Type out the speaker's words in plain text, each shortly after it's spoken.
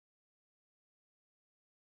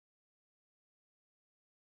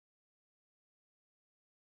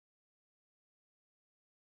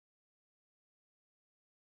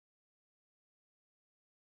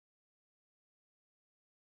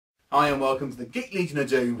Hi and welcome to the Geek Legion of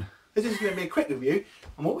Doom. This is going to be a quick review,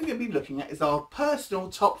 and what we're going to be looking at is our personal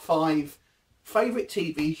top 5 favourite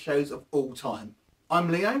TV shows of all time. I'm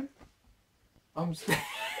Leo. I'm Steve.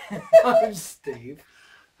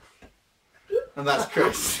 And that's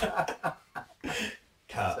Chris. Cut.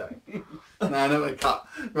 Sorry. No, no, cut.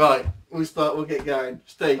 Right, we'll get going.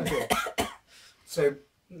 Steve. Okay. So,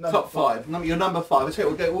 top 5. Your number 5. Let's say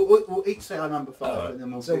we'll each say our number 5 right. and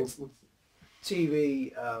then we'll...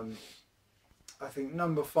 TV, I think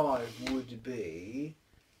number 5 would be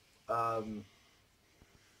the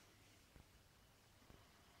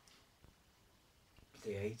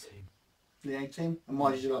A-Team. The A-Team? And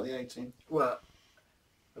why did you like the A-Team? Well,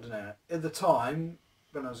 I don't know. At the time,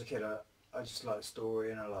 when I was a kid, I just liked the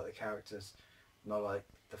story and I liked the characters. And I liked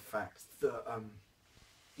the fact that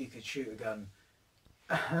you could shoot a gun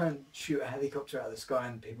and shoot a helicopter out of the sky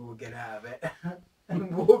and people would get out of it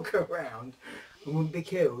and walk around and wouldn't be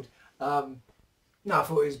killed. No, I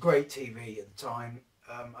thought it was great TV at the time.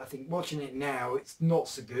 I think watching it now, it's not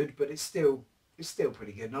so good, but it's still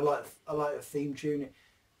pretty good. And I like the theme tune.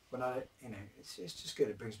 When it's just good.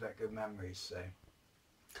 It brings back good memories. So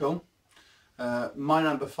cool. My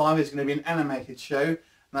number 5 is going to be an animated show, and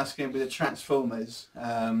that's going to be the Transformers.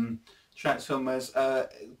 Transformers.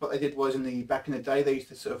 What they did was back in the day, they used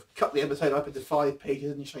to sort of cut the episode up into 5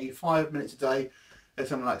 pieces and show you 5 minutes a day at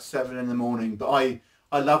something like 7 in the morning. But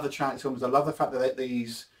I love the Transformers. I love the fact that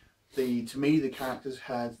to me the characters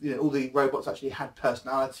had, all the robots actually had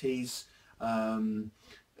personalities. Megatron,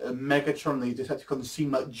 the Decepticons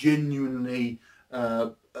seem like genuinely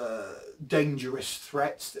dangerous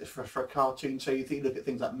threats for a cartoon. So you look at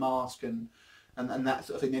things like M.a.s.k and that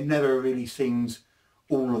sort of thing. They never really seemed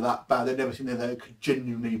all of that bad. They never seemed that they could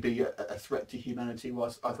genuinely be a threat to humanity.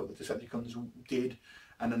 Was I thought the Decepticons did.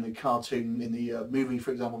 And in the cartoon, in the movie,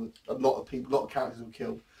 for example, a lot of characters were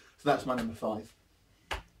killed. So that's my number 5.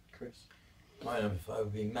 Chris? My number 5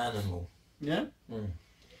 would be Manimal. Yeah? With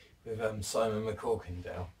Simon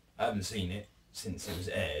McCorkindale. I haven't seen it since it was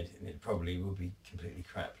aired, and it probably will be completely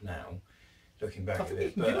crap now, looking back at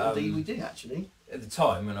it. But on DVD, actually. At the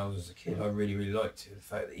time, when I was a kid, I really, really liked it. The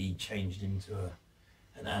fact that he changed into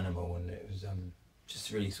an animal, and it was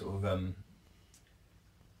just really sort of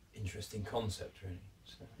interesting concept, really.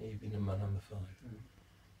 So he'd be my number 5.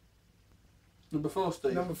 Number 4,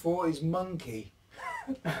 Steve. Number 4 is Monkey.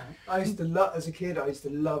 As a kid, I used to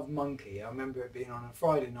love Monkey. I remember it being on a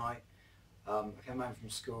Friday night. I came home from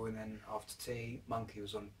school and then after tea, Monkey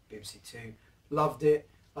was on BBC 2. Loved it.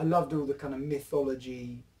 I loved all the kind of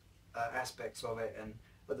mythology aspects of it, and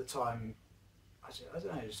at the time, I don't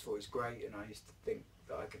know, I just thought it was great, and I used to think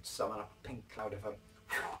that I could summon up a pink cloud if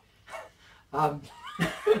but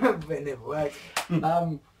it never worked.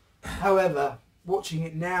 However, watching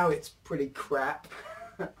it now, it's pretty crap.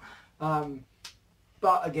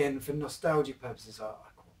 But again, for nostalgic purposes, it's alright.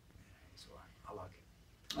 I like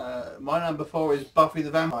it. My number 4 is Buffy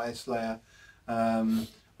the Vampire Slayer,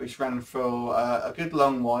 which ran for a good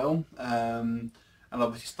long while, and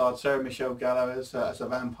obviously starred Sarah Michelle Gellar as a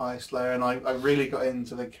vampire slayer, and I really got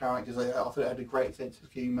into the characters. I thought it had a great sense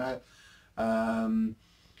of humour.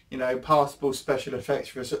 Passable special effects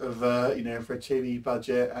for a sort of, for a TV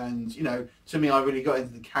budget, and to me, I really got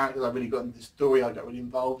into the characters. I really got into the story. I got really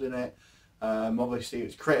involved in it. Obviously, it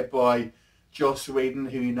was created by Joss Whedon,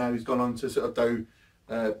 who has gone on to sort of do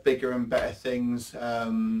bigger and better things.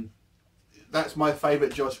 That's my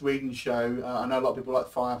favourite Joss Whedon show. I know a lot of people like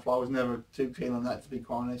Firefly. I was never too keen on that, to be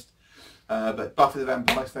quite honest. But Buffy the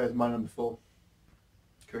Vampire Slayer is my number 4.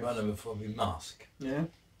 Chris? My number 4 would be M.a.s.k. Yeah.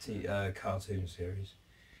 Cartoon series.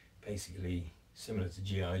 Basically similar to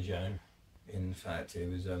G.i.joe. In fact, it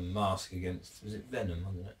was M.a.s.k against, was it Venom,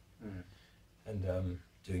 wasn't it? And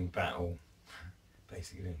doing battle,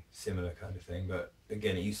 basically similar kind of thing. But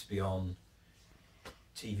again, it used to be on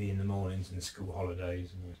TV in the mornings and the school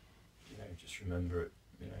holidays, and just remember it.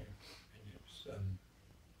 And it was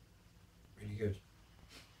really good.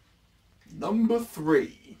 Number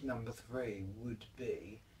 3. Number 3 would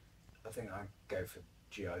be, I think I'd go for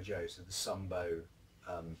G.i.joe, so the Sumbo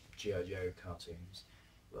G.i.joe cartoons.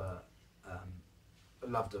 I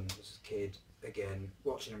loved them as a kid. Again,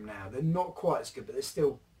 watching them now, they're not quite as good, but they're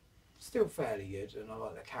still fairly good, and I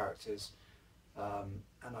like the characters, and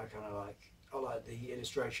I like the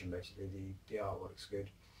illustration, basically. The artwork's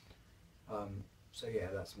good. So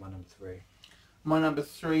yeah, that's my number 3. My number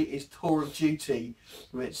 3 is Tour of Duty,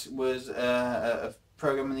 which was a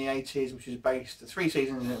program in the 80s, which was based 3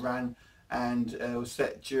 seasons it ran, and was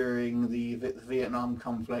set during the Vietnam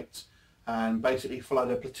conflict, and basically followed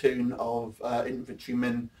a platoon of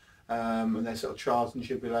infantrymen and their sort of trials and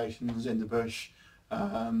tribulations in the bush.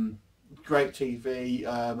 Great TV.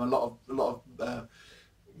 A lot of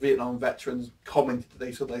Vietnam veterans commented that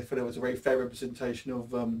they thought it was a very fair representation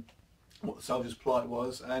of what the soldiers' plight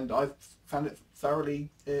was, and I found it thoroughly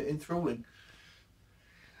enthralling.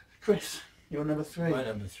 Chris, your number 3. My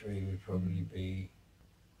number 3 would probably be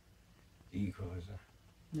The Equalizer.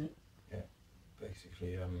 Yeah. Yeah.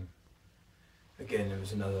 Basically, again, there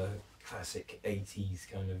was another classic 80s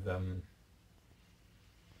kind of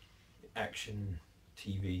action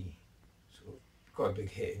TV, sort of quite a big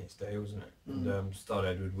hit in its day, wasn't it? And starred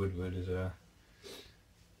Edward Woodward as a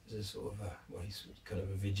sort of well, he's kind of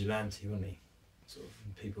a vigilante, wasn't he? Sort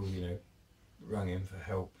of people, you know, rang him for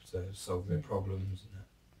help to solve their problems and that.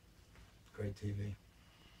 Great TV.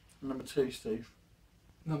 Number 2, Steve.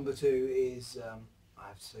 Number 2 is I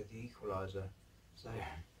have to say The Equalizer. So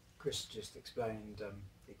Chris just explained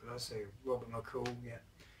Equalizer. So Robert McCall,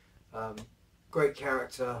 yeah, great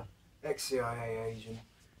character, ex-CIA agent,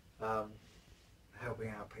 helping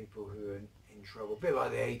out people who are in trouble. A bit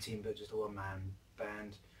like the A-Team, but just a one-man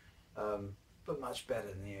band. But much better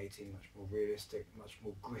than the A-Team, much more realistic, much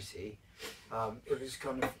more gritty. It was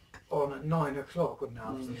kind of on at 9 o'clock, wasn't it,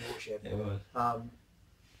 after the watershed. It was.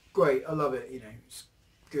 Great, I love it. You know, it's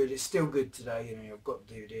good. It's still good today. You know, I've got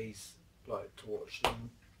DVDs, like to watch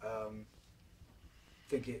them.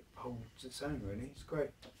 Think it holds its own. Really, it's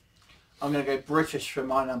great. I'm going to go British for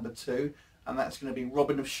my number 2, and that's going to be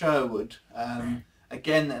Robin of Sherwood.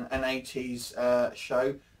 Again, an 80s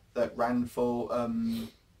show that ran for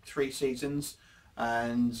 3 seasons,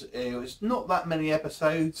 and it was not that many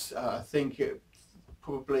episodes. I think it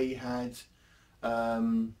probably had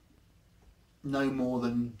no more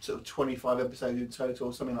than sort of 25 episodes in total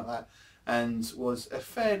or something like that, and was a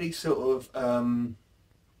fairly sort of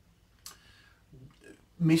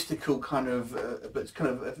mystical kind of but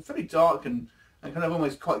kind of a fairly dark and kind of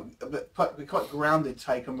almost quite grounded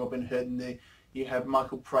take on Robin Hood. And you had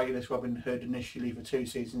Michael Praed as Robin Hood initially for 2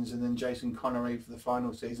 seasons, and then Jason Connery for the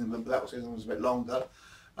final season, but that season was a bit longer.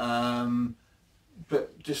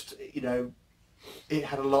 But just, you know, it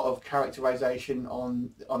had a lot of characterisation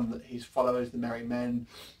on his followers, the Merry Men.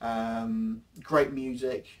 Great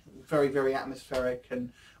music, very, very atmospheric,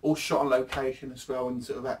 and all shot on location as well, in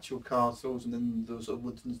sort of actual castles and then the sort of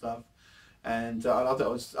woods and stuff. And I loved it.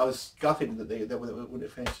 I was gutted that they would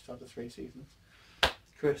have finished after 3 seasons.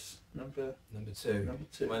 Chris, number 2. Number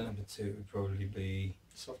 2. My number 2 would probably be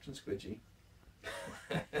Soft and Squidgy.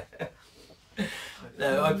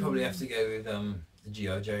 No, I'd probably have to go with the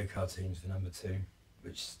G.I.Joe cartoons for number 2,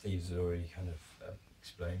 which Steve's already kind of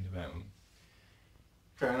explained about them.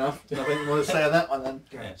 Fair enough. Nothing more to say on that one then.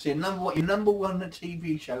 Yeah. So your number 1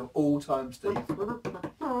 TV show of all time, Steve.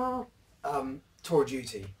 Tour of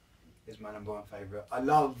Duty is my number 1 favourite.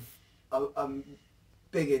 I'm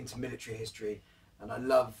big into military history, and I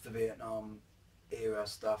love the Vietnam era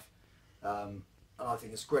stuff. And I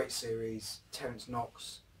think it's a great series. Terence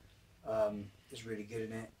Knox is really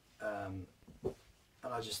good in it.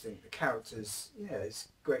 And I just think the characters, yeah, it's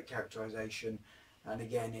great characterisation. And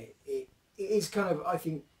again, it is kind of, I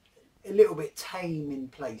think, a little bit tame in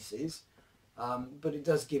places, but it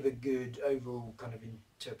does give a good overall kind of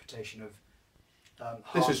interpretation of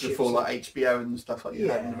This was before like HBO and stuff like you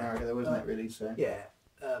had in Yeah. America, there wasn't it really? So yeah,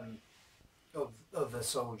 of the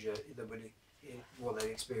soldier that would what they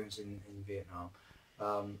experienced in Vietnam.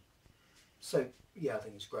 So yeah, I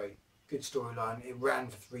think it's great. Good storyline. It ran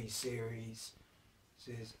for 3 series.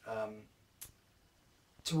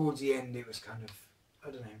 Towards the end, it was kind of, I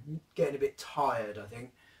don't know, getting a bit tired, I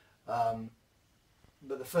think.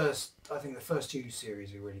 But I think the first 2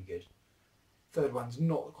 series are really good. Third one's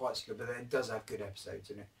not quite so good, but it does have good episodes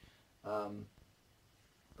in it.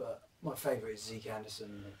 But my favourite is Zeke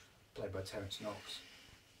Anderson, played by Terence Knox.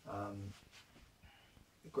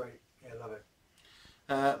 Great, yeah, love it.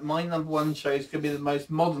 my number 1 show is going to be the most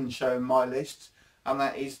modern show in my list, and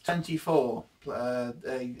that is 24.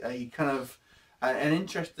 A kind of an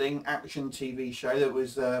interesting action TV show that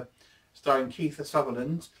was starring Kiefer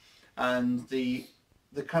Sutherland, and the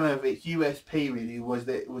kind of its USP really was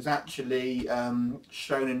that it was actually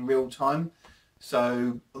shown in real time.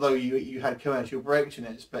 So although you had commercial breaks in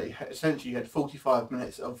it, but essentially you had 45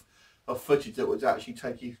 minutes of footage that would actually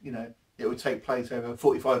take you, you know, it would take place over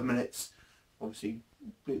 45 minutes, obviously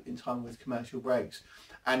in time with commercial breaks.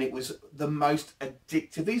 And it was the most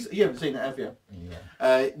addictive. You haven't seen it, have you?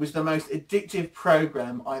 Yeah. It was the most addictive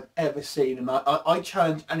program I've ever seen, and I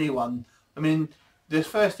challenge anyone. I mean, the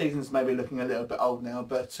first season's maybe looking a little bit old now,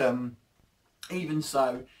 but even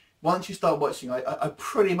so, once you start watching, I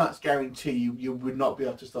pretty much guarantee you would not be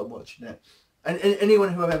able to stop watching it. And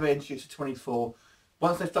anyone who I've ever introduced to 24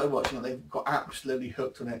 once they started watching it, they've got absolutely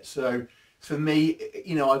hooked on it. So for me,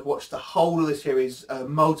 you know, I've watched the whole of the series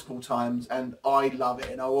multiple times, and I love it,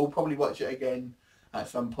 and I will probably watch it again at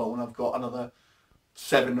some point when I've got another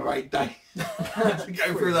 7 or 8 days to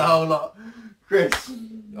go through the whole lot. Chris?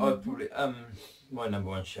 I'd probably my number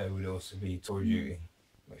one show would also be Tour of Duty,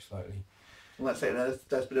 most likely. Well, that's it.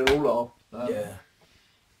 That's been it all off. Yeah.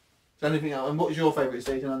 So anything else? And what was your favourite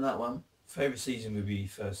season on that one? Favourite season would be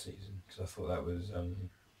first season, because I thought that was the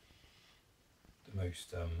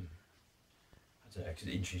most I don't know, because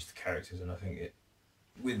it introduced the characters, and I think it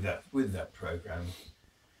with that program,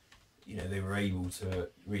 you know, they were able to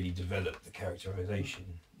really develop the characterization.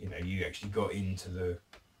 You know, you actually got into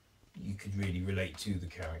you could really relate to the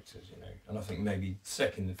characters, you know. And I think maybe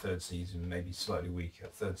second and third season maybe slightly weaker.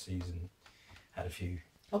 Third season had a few.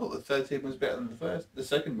 I thought the third season was better than the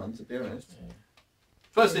second one, to be honest. Yeah.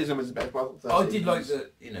 First season was the best, but I thought the third I season did like was... the,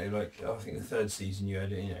 you know, like I think the third season you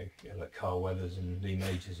had like Carl Weathers and Lee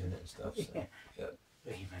Majors in it and stuff. So yeah,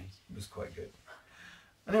 Lee Majors it was quite good.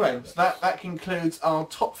 Anyway, so that concludes our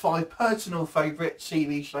top 5 personal favourite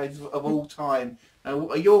TV shows of all time. Now,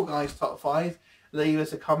 what are your guys' top 5? Leave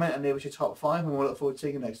us a comment and leave us your top 5, and we'll look forward to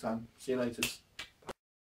seeing you next time. See you later.